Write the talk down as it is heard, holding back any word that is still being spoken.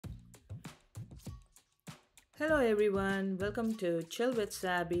Hello everyone, welcome to Chill with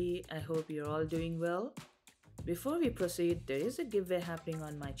Sabby. I hope you're all doing well. Before we proceed, there is a giveaway happening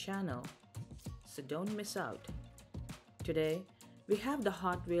on my channel, so don't miss out. Today, we have the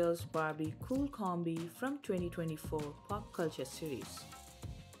Hot Wheels Barbie Kool Kombi from 2024 Pop Culture series.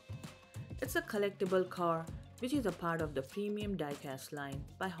 It's a collectible car which is a part of the premium Diecast line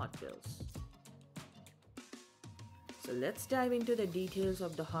by Hot Wheels. So let's dive into the details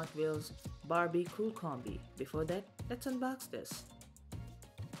of the Hot Wheels Barbie Kool Kombi. Before that, let's unbox this.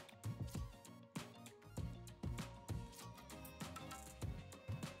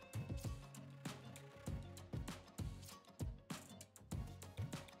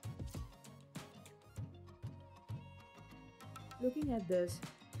 Looking at this,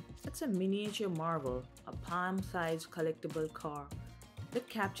 it's a miniature marvel, a palm-sized collectible car that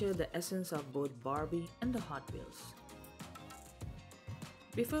captures the essence of both Barbie and the Hot Wheels.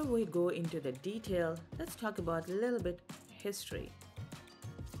 Before we go into the detail, let's talk about a little bit history.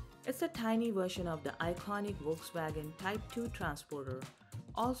 It's a tiny version of the iconic Volkswagen Type 2 transporter,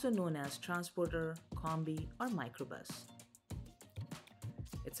 also known as transporter, combi, or microbus.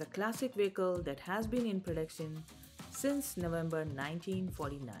 It's a classic vehicle that has been in production since November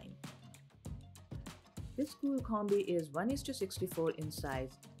 1949. This Kool Kombi is 1:64 in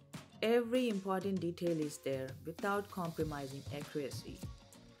size. Every important detail is there without compromising accuracy.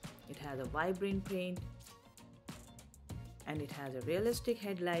 It has a vibrant paint and it has a realistic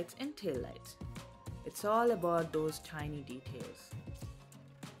headlights and taillights. It's all about those tiny details.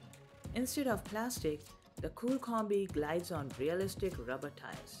 Instead of plastic, the Kool Kombi glides on realistic rubber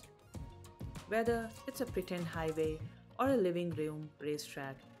tires. Whether it's a pretend highway or a living room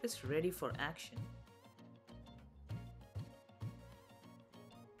racetrack, it's ready for action.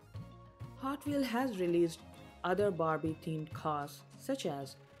 Hot Wheels has released other Barbie-themed cars such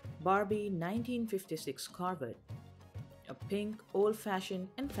as Barbie 1956 Corvette, a pink, old-fashioned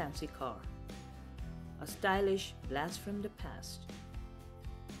and fancy car, a stylish blast from the past.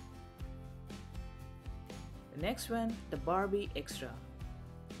 The next one, the Barbie Extra,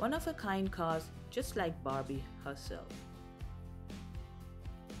 one-of-a-kind cars just like Barbie herself.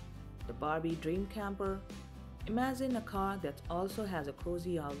 The Barbie Dream Camper, imagine a car that also has a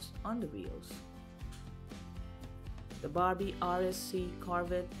cozy house on the wheels. The Barbie RSC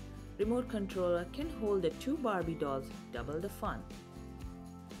Corvette remote controller can hold the two Barbie dolls, double the fun.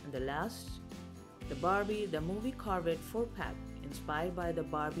 And the last, the Barbie the Movie Corvette 4-pack inspired by the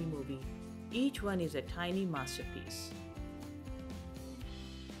Barbie movie. Each one is a tiny masterpiece.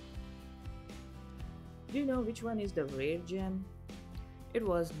 Do you know which one is the rare gem? It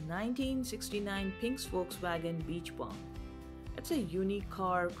was 1969 Pink's Volkswagen Beach Bomb. It's a unique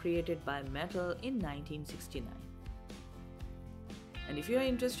car created by Mattel in 1969. And if you are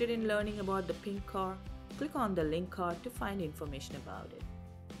interested in learning about the pink car, click on the link card to find information about it.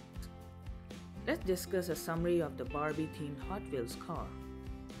 Let's discuss a summary of the Barbie-themed Hot Wheels car.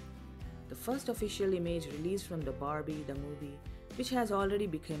 The first official image released from the Barbie the movie, which has already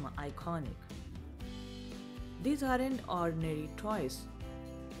become iconic. These aren't ordinary toys.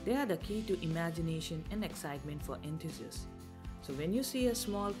 They are the key to imagination and excitement for enthusiasts. So when you see a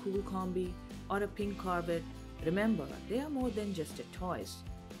small Kool Kombi or a pink Corvette, remember, they are more than just a toys.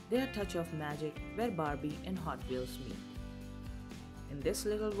 They are a touch of magic where Barbie and Hot Wheels meet. In this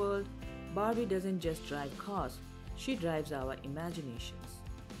little world, Barbie doesn't just drive cars, she drives our imaginations.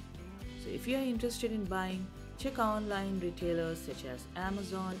 So if you are interested in buying, check online retailers such as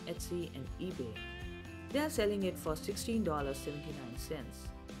Amazon, Etsy, and eBay. They are selling it for $16.79.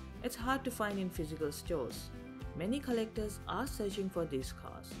 It's hard to find in physical stores. Many collectors are searching for these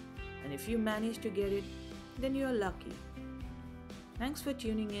cars, and if you manage to get it, then you're lucky. Thanks for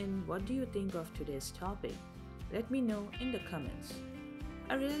tuning in. What do you think of today's topic? Let me know in the comments.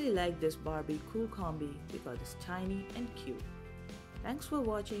 I really like this Barbie Kool Kombi because it's tiny and cute. Thanks for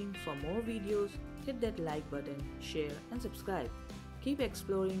watching. For more videos, hit that like button, share and subscribe. Keep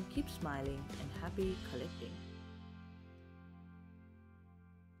exploring, keep smiling and happy collecting.